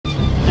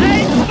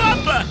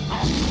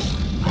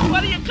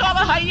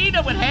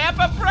hyena with half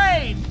a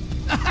brain.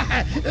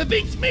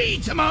 Beats me,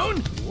 Timon.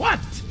 What?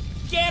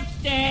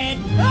 Gifted.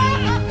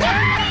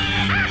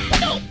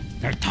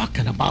 They're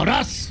talking about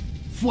us.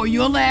 For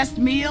your last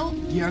meal,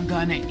 you're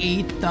gonna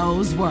eat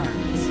those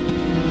worms.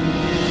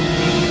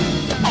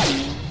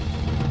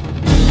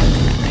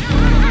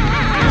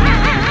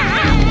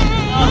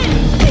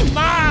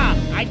 Ma,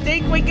 I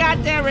think we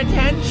got their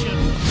attention.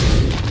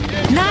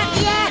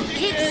 Not yet.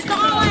 Keep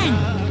stalling.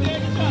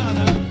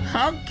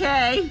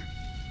 Okay.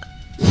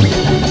 You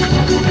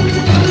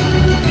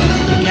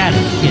got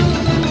it, kid.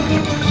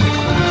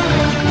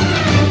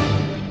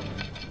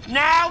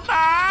 Now,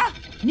 Ma.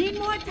 Need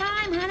more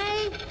time,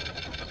 honey?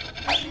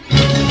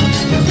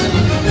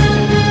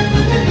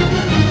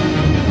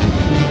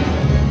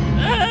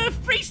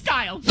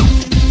 Freestyle.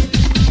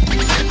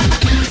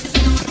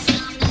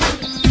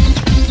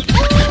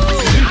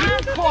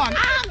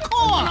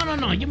 Encore.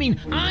 No. You mean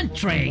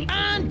entree.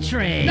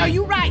 Entree. No,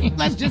 you're right.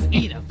 Let's just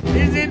eat them.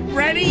 Is it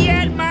ready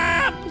yet,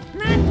 Mom?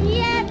 Not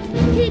yet.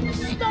 Keep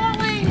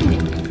stalling.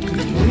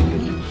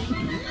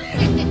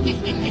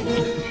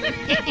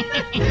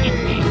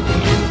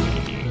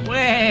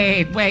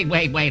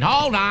 Wait.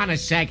 Hold on a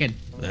second.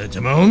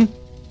 Timon,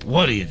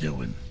 what are you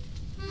doing?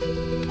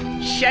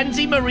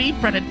 Shenzi Marie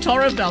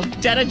Predatora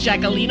Veldetta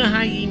Jagalina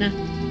Hyena.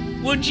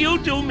 Would you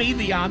do me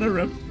the honor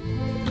of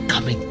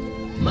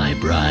Becoming my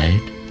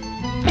bride?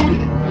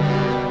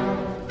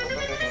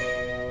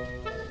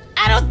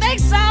 I don't think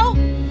so.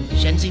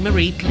 Shenzi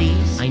Marie,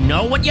 please. I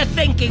know what you're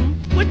thinking.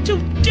 We're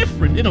too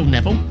different. It'll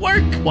never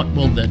work. What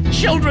will the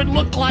children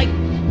look like?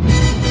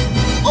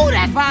 Oh,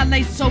 that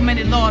violates so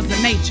many laws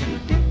of nature.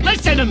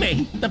 Listen to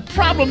me. The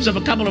problems of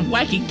a couple of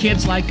wacky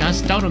kids like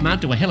us don't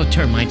amount to a hill of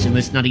termites in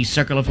this nutty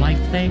circle of life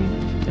thing.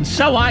 And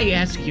so I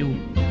ask you,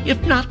 if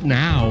not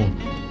now,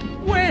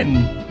 when?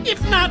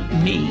 If not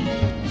me,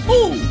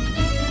 who?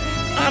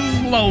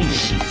 I'm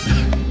lonesome.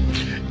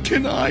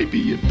 Can I be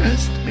your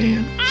best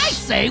man? I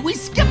say we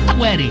skip the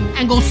wedding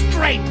and go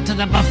straight to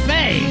the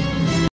buffet.